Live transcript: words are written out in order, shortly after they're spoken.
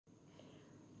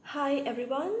Hi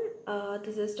everyone,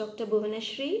 this is Dr.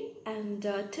 Bhuvaneshri and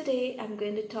today I'm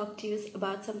going to talk to you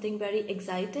about something very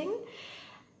exciting.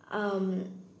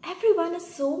 Everyone is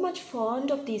so much fond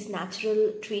of these natural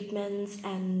treatments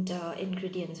and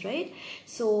ingredients, right?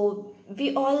 So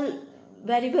we all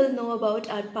very well know about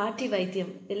our party vaidyam,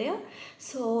 இல்லையா?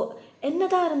 So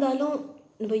என்னதான் இருந்தாலும்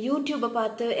நம்ம யூடியூபை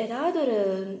பார்த்து ஏதாவது ஒரு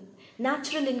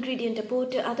natural இன்க்ரீடியண்ட்டை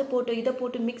போட்டு அதை போட்டு இதை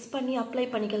போட்டு மிக்ஸ் பண்ணி அப்ளை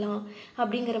பண்ணிக்கலாம்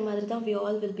அப்படிங்கிற மாதிரி தான் we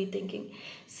all will be thinking.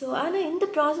 So ஆனால் இந்த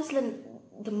ப்ராசஸில்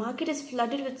the market is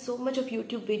flooded with so much of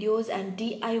YouTube videos and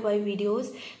DIY videos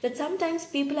that sometimes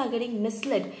people are getting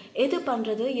misled. எது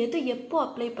பண்ணுறது, எது எப்போ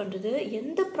அப்ளை பண்ணுறது,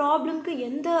 எந்த ப்ராப்ளம்க்கு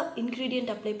எந்த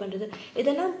இன்க்ரீடியண்ட் அப்ளை பண்ணுறது,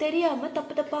 இதெல்லாம் தெரியாமல்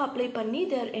தப்பாக அப்ளை பண்ணி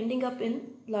they are ending up in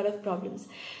lot of problems.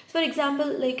 For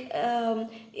example, like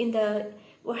இந்த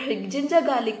ginger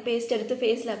garlic paste எடுத்து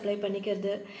ஃபேஸில் அப்ளை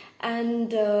பண்ணிக்கிறது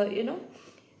and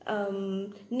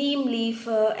neem leaf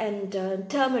and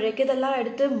turmeric இதெல்லாம்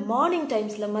எடுத்து மார்னிங்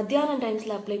டைம்ஸில் மத்தியானம்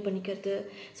டைம்ஸில் அப்ளை பண்ணிக்கிறது.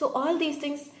 So all these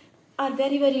things are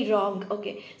very wrong.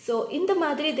 Okay, so in the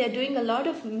madri they are doing a lot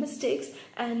of mistakes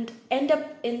and end up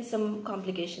in some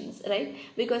complications, right?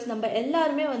 Because நம்ம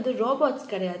எல்லாருமே வந்து robots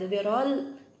கிடையாது. We are all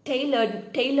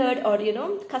tailored or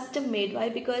custom made. Why?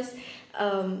 Because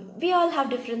we all have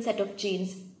different set of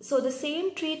genes, so the same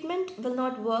treatment will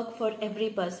not work for every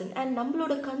person and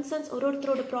நம்மளோட concerns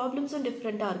ஒருத்தரோட ப்ராப்ளம்ஸும்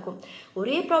டிஃப்ரெண்ட்டாக இருக்கும்.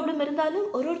 ஒரே problem இருந்தாலும்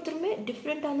ஒருத்தருமே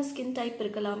டிஃப்ரெண்ட்டான ஸ்கின் டைப்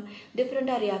இருக்கலாம்,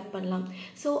 டிஃப்ரெண்ட்டாக ரியாக்ட் பண்ணலாம்.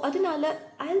 ஸோ அதனால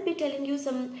I'll be telling you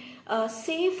some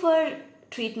safer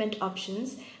treatment options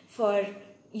for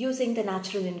using the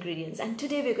natural ingredients, and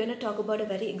today we're going to talk about a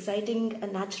very exciting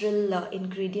natural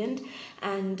ingredient.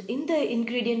 And in the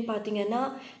ingredient pathina,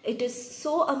 it is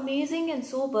so amazing and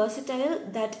so versatile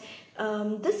that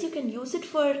this you can use it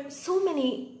for so many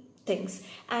things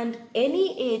and any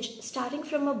age, starting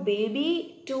from a baby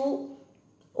to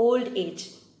old age,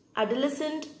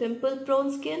 adolescent, pimple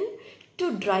prone skin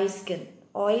to dry skin.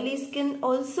 Oily skin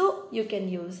also you can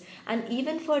use, and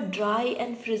even for dry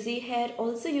and frizzy hair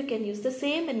also you can use the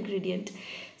same ingredient.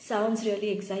 Sounds really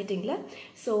exciting, la?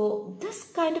 So this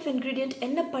kind of ingredient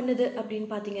enna pannudhu appdin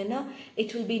pathina, it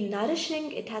will be nourishing.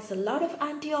 It has a lot of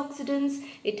antioxidants.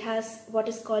 It has what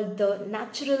is called the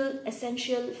natural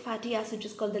essential fatty acid, which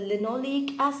is called the linoleic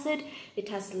acid. It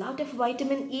has a lot of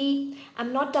vitamin E.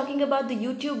 I'm not talking about the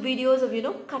YouTube videos of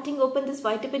cutting open this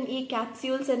vitamin E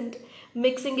capsules and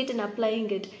mixing it and applying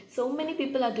it. So many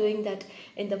people are doing that.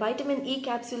 In the vitamin E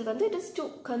capsule, it is to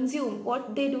consume. What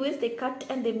they do is they cut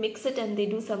and they mix it and they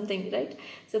do something, right?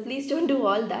 So please don't do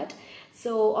all that.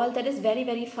 So all that is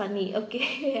very funny, okay?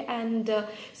 And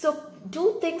so do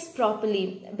things properly,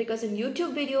 because in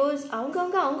YouTube videos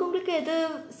avanga edu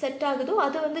set agudho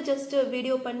adu vandu just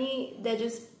video panni they're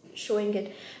just showing it.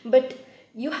 But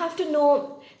you have to know,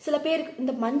 சில பேர்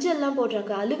இந்த மஞ்சள்லாம்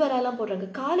போடுறாங்க, அலுவராலாம் போடுறாங்க,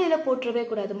 காலையில் போட்டுறவே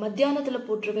கூடாது, மத்தியானத்தில்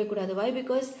போட்டுறவே கூடாது. Why?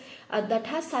 Because that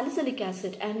has salicylic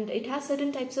acid and it has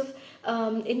certain types of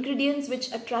ingredients which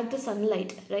attract the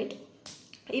sunlight, right?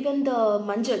 Even the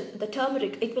manjal, the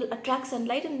turmeric, it will attract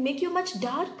sunlight and make you much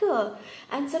darker.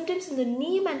 And sometimes in the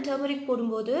neem and turmeric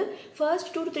போடும்போது first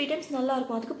 2 to 3 times நல்லா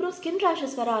இருக்கும், அதுக்கப்புறம் skin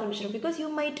rashes வர ஆரம்பிச்சிடும், because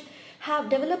you might have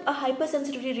developed a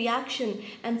hypersensitivity reaction.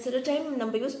 And சில time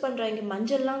நம்ம use பண்ணுற இங்கே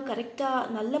மஞ்சள்லாம் கரெக்டாக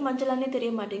நல்ல மஞ்சளானே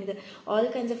தெரிய மாட்டேங்குது. all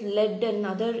kinds of lead and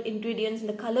other ingredients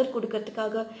இந்த கலர்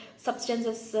கொடுக்கறதுக்காக,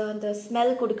 substances அந்த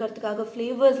ஸ்மெல் கொடுக்கறதுக்காக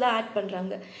ஃப்ளேவர்ஸ்லாம் ஆட்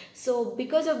பண்ணுறாங்க. So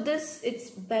because of this it's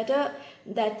better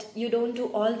that you don't do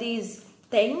all these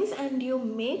things and you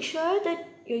make sure that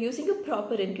you're using a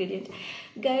proper ingredient.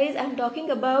 Guys, I'm talking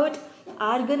about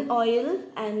argan oil,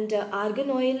 and argan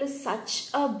oil is such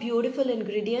a beautiful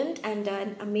ingredient and an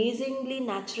amazingly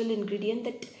natural ingredient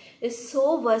that is so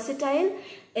versatile.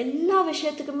 எல்லா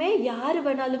விஷயத்துக்குமே யார்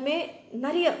வேணாலுமே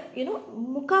நிறைய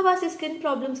முக்காவாசி skin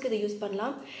ப்ராப்ளம்ஸ்க்கு இதை use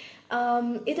பண்ணலாம்.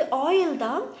 இது oil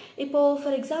தான். இப்போது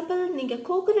for example நீங்கள்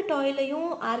கோகோனட்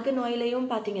ஆயிலையும் ஆர்கன் ஆயிலையும்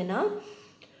பார்த்தீங்கன்னா,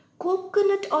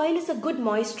 coconut oil is a good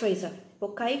moisturiser. இப்போ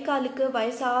கை காலுக்கு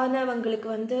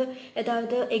வயசானவங்களுக்கு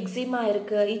ஏதாவது எக்ஸிமா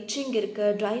இருக்குது, இச்சிங்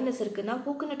இருக்குது, ட்ரைனஸ் இருக்குன்னா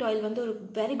கோகோனட் ஆயில் ஒரு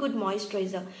வெரி குட்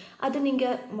மாய்ஸ்சரைசர். அது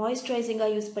நீங்கள்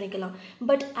மாய்ஸ்சரைசிங்காக யூஸ் பண்ணிக்கலாம்.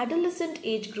 பட் அடலசன்ட்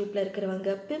ஏஜ் குரூப்பில்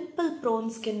இருக்கிறவங்க, பிம்பிள் ப்ரோன்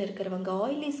ஸ்கின் இருக்கிறவங்க,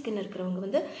 ஆயிலி ஸ்கின்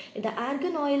இருக்கிறவங்க இந்த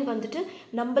ஆர்கன் ஆயில்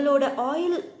நம்மளோட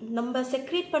ஆயில் நம்ம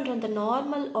செக்ரேட் பண்ணுற அந்த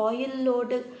நார்மல்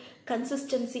ஆயிலோட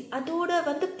கன்சிஸ்டன்சி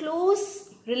அதோட க்ளோஸ்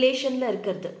ரிலேஷனில்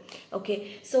இருக்கிறது. Okay,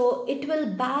 so it will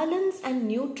balance and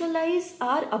neutralise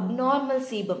R abnormal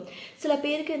sebum. சில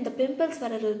பேருக்கு இந்த பிம்பிள்ஸ்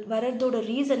வரதோட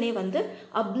ரீசனே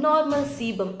அப்நார்மல்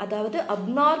சீபம், அதாவது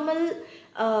abnormal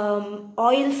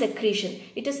oil secretion.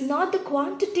 It is not the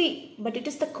quantity, but it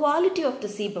is the quality of the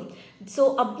sebum. So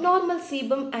abnormal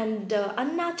sebum and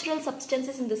unnatural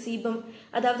substances in the sebum,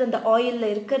 அதாவது அந்த oil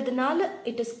இருக்கிறதுனால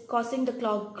it is causing the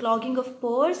clogging of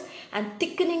pores and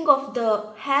thickening of the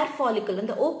hair follicle. And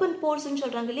the open pores ன்னு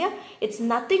சொல்றாங்க இல்லையா, it's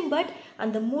nothing but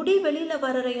அந்த முடி வெளியில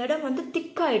வர்ற இடம் வந்து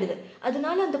திக் ஆயிடுது.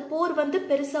 அதனால அந்த போர் வந்து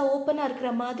பெருசா ஓப்பனா இருக்கிற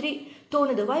மாதிரி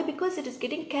தோணுது. Why? Because it is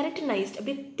getting keratinized.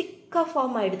 அப்படியே திக்கா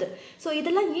ஃபார்ம் ஆயிடுது. ஸோ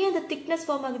இதெல்லாம் ஏன் அந்த திக்னஸ்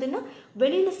ஃபார்ம் ஆகுதுன்னா,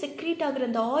 வெளியில செக்ரீட் ஆகுற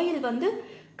அந்த ஆயில் வந்து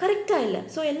கரெக்டாக இல்லை.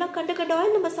 ஸோ எல்லாம் கண்ட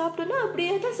ஆயில் நம்ம சாப்பிட்டோம்னா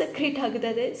அப்படியே தான் செக்ரீட் ஆகுது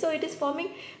அது. So it is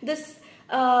farming this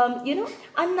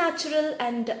unnatural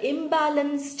and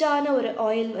imbalanced ஒரு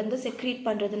oil வந்து secrete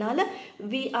பண்றதுனால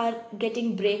we are getting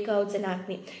breakouts and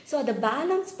acne. So அதை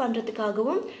balance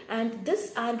பண்றதுக்காகவும், and this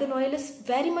argan oil is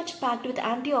very much packed with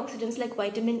antioxidants like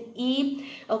vitamin E.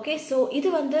 Okay, so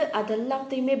இது வந்து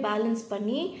அதெல்லாத்தையுமே balance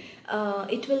பண்ணி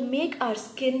it will make our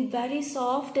skin very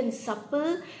soft and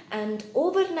supple. And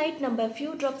overnight நம்ம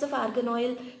few drops of argan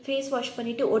oil face wash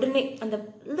பண்ணிட்டு உடனே அந்த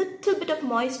little bit of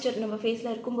moisture நம்ம ஃபேஸ்ல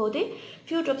இருக்கும்போதே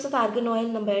few drops of argan oil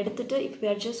நம்ம எடுத்துட்டு, if we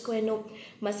are just going to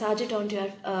massage it onto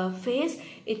your face,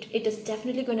 it is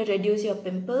definitely going to reduce your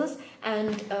pimples,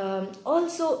 and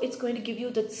also it's going to give you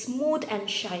that smooth and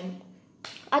shine.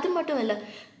 அது மட்டும் இல்லை,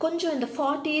 கொஞ்சம் இந்த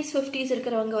 40s 50s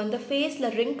இருக்கிறவங்க வந்து ஃபேஸில்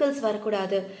wrinkles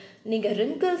வரக்கூடாது. நீங்கள்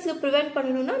ரிங்கிள்ஸை ப்ரிவெண்ட்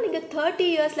பண்ணணும்னா நீங்கள் 30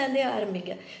 இயர்ஸ்லேருந்தே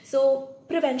ஆரம்பிங்க. So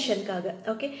ப்ரிவென்ஷனுக்காக.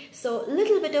 Okay, so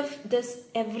little bit of this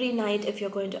every night if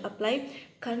your going to apply,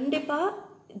 கண்டிப்பாக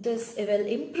this will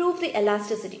improve the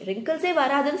elasticity. Wrinkles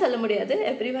varadunu solla mudiyadhu,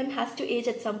 everyone has to age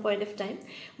at some point of time,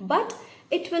 but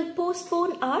it will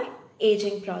postpone our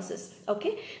aging process.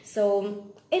 Okay, so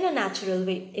in a natural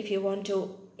way, if you want to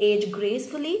age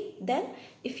gracefully, then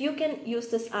if you can use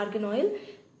this argan oil,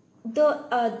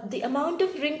 the amount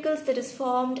of wrinkles that is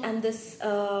formed and this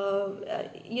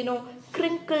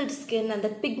crinkled skin and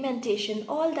the pigmentation,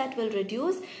 all that will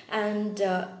reduce, and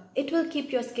it will keep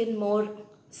your skin more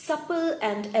supple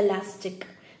and elastic,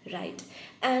 right?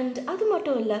 And adu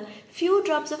mattum illa, few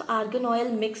drops of argan oil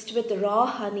mixed with raw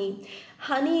honey.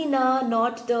 Honey na,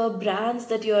 not the brands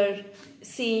that you are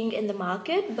seeing in the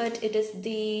market, but it is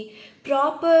the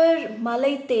proper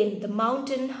malai teen, the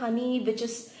mountain honey, which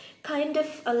is kind of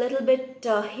a little bit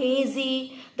hazy.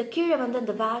 The கீழே வந்து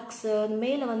அந்த wax,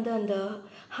 மேலே வந்து அந்த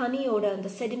ஹனியோட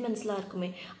அந்த செடிமெண்ட்ஸ்லாம் இருக்குமே,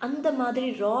 அந்த மாதிரி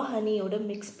raw ஹனியோட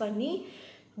மிக்ஸ் பண்ணி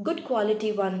good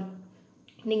quality one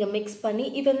நீங்கள் மிக்ஸ் பண்ணி,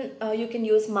 even you can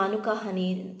use மானுக்கா honey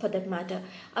for that matter,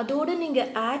 அதோடு நீங்கள்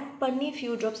ஆட் பண்ணி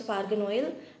few drops of argan oil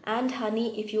and honey,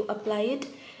 if you apply it,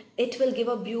 it will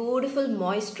give a beautiful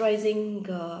moisturizing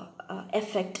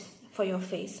effect for your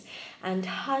face. And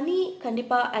honey,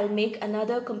 kandipa I'll make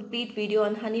another complete video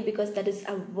on honey, because that is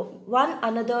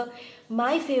another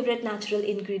my favorite natural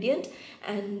ingredient.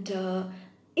 And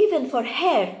even for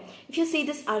hair, if you see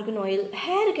this argan oil,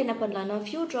 hair ku enna pannalana,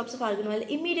 few drops of argan oil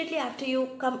immediately after you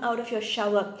come out of your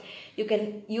shower, you can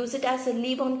use it as a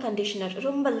leave on conditioner.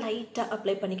 Romba light ah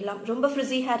apply panikalam, romba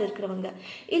frizzy hair irukravanga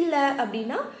illa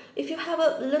abdina, if you have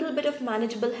a little bit of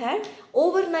manageable hair,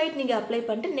 overnight neenga apply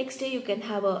pannite next day you can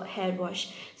have a hair wash.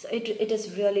 So it is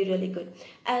really really good.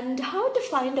 And how to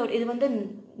find out idu vandu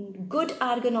good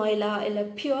argan oil ah illa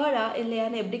pure ah illaya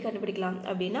eppadi kandupidikalam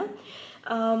abdina,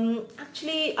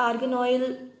 actually argan oil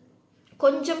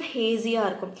கொஞ்சம் ஹேஸியாக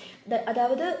இருக்கும்.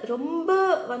 அதாவது ரொம்ப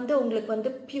வந்து உங்களுக்கு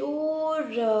வந்து pure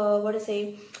what to say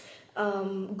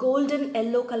golden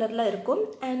yellow கலரில் இருக்கும்,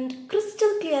 and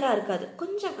crystal கிளியராக இருக்காது,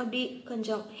 கொஞ்சம் அப்படி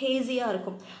கொஞ்சம் ஹேஸியாக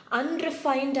இருக்கும்,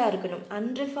 அன்ரிஃபைண்டாக இருக்கணும்,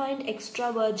 அன்ரிஃபைண்ட் extra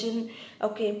virgin.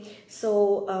 Okay, so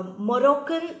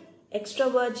Moroccan extra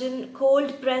virgin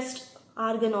gold pressed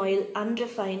argan oil,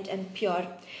 unrefined and pure.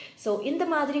 So இந்த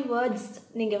மாதிரி words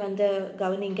நீங்கள் வந்து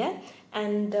கவனிங்க.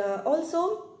 And also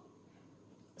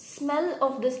smell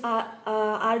of this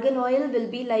argan oil will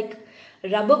be like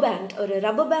rubber band, or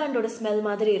rubber band oda smell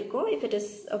மாதிரி இருக்கும் if it is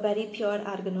a very pure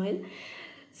argan oil.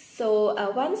 So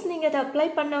once நீங்க அதை apply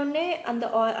பண்ண உடனே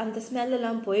அந்த smell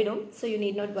எல்லாம் போயிடும், so you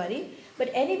need not worry.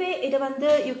 But anyway, இதை வந்து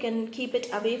you can keep it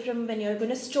away from when you're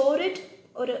going to store it,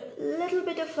 or a little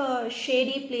bit of a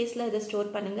shady place la இதை store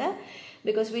பண்ணுங்க,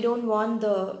 because we don't want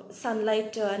the sunlight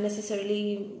to necessarily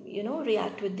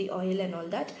react with the oil and all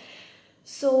that.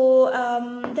 So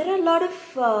there are a lot of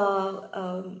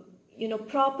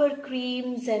proper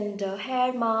creams and hair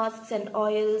masks and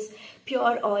oils,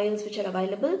 pure oils which are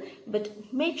available, but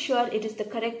make sure it is the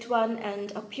correct one and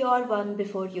a pure one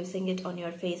before using it on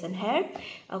your face and hair.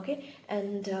 Okay,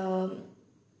 and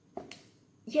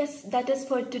yes, that is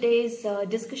for today's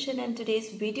discussion and today's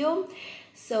video.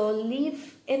 So leave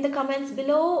in the comments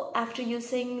below after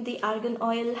using the argan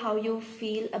oil how you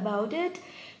feel about it.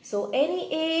 So any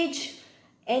age,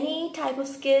 any type of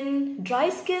skin, dry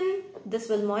skin, this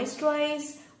will moisturize.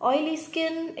 Oily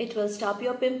skin, it will stop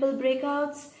your pimple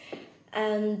breakouts.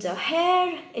 And hair,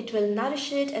 it will nourish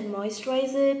it and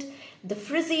moisturize it. The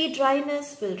frizzy dryness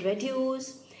will reduce.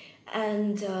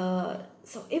 And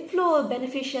so இவ்வளோ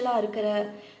பெனிஃபிஷியலாக இருக்கிற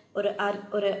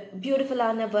ஒரு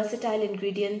பியூட்டிஃபுல்லான versatile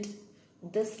ingredient,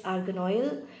 this argan oil.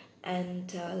 And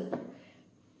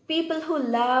people who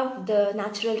love the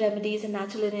natural remedies and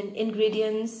natural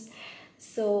ingredients,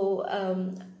 so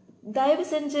தயவு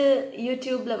செஞ்சு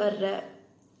யூடியூப்ல வர்ற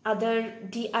other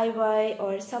DIY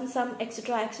or some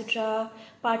etc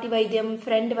party வைத்தியம்,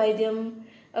 friend வைத்தியம்,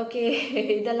 ஓகே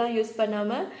இதெல்லாம் யூஸ்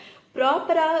பண்ணாமல்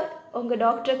ப்ராப்பராக உங்கள்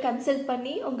டாக்டரை கன்சல்ட்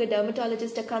பண்ணி, உங்கள்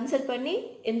டெர்மட்டாலஜிஸ்ட்டை கன்சல்ட் பண்ணி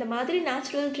இந்த மாதிரி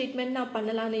நேச்சுரல் ட்ரீட்மெண்ட் நான்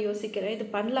பண்ணலான்னு யோசிக்கிறேன், இது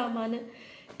பண்ணலாமான்னு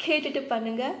கேட்டுட்டு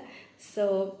பண்ணுங்கள். So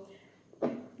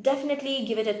definitely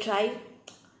give it a try.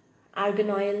 Argan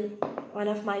oil,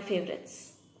 one of my favorites.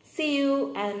 See you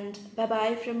and bye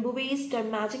bye from Bhuvi's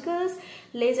Dermatologist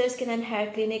Laser Skin and Hair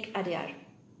Clinic, Adyar.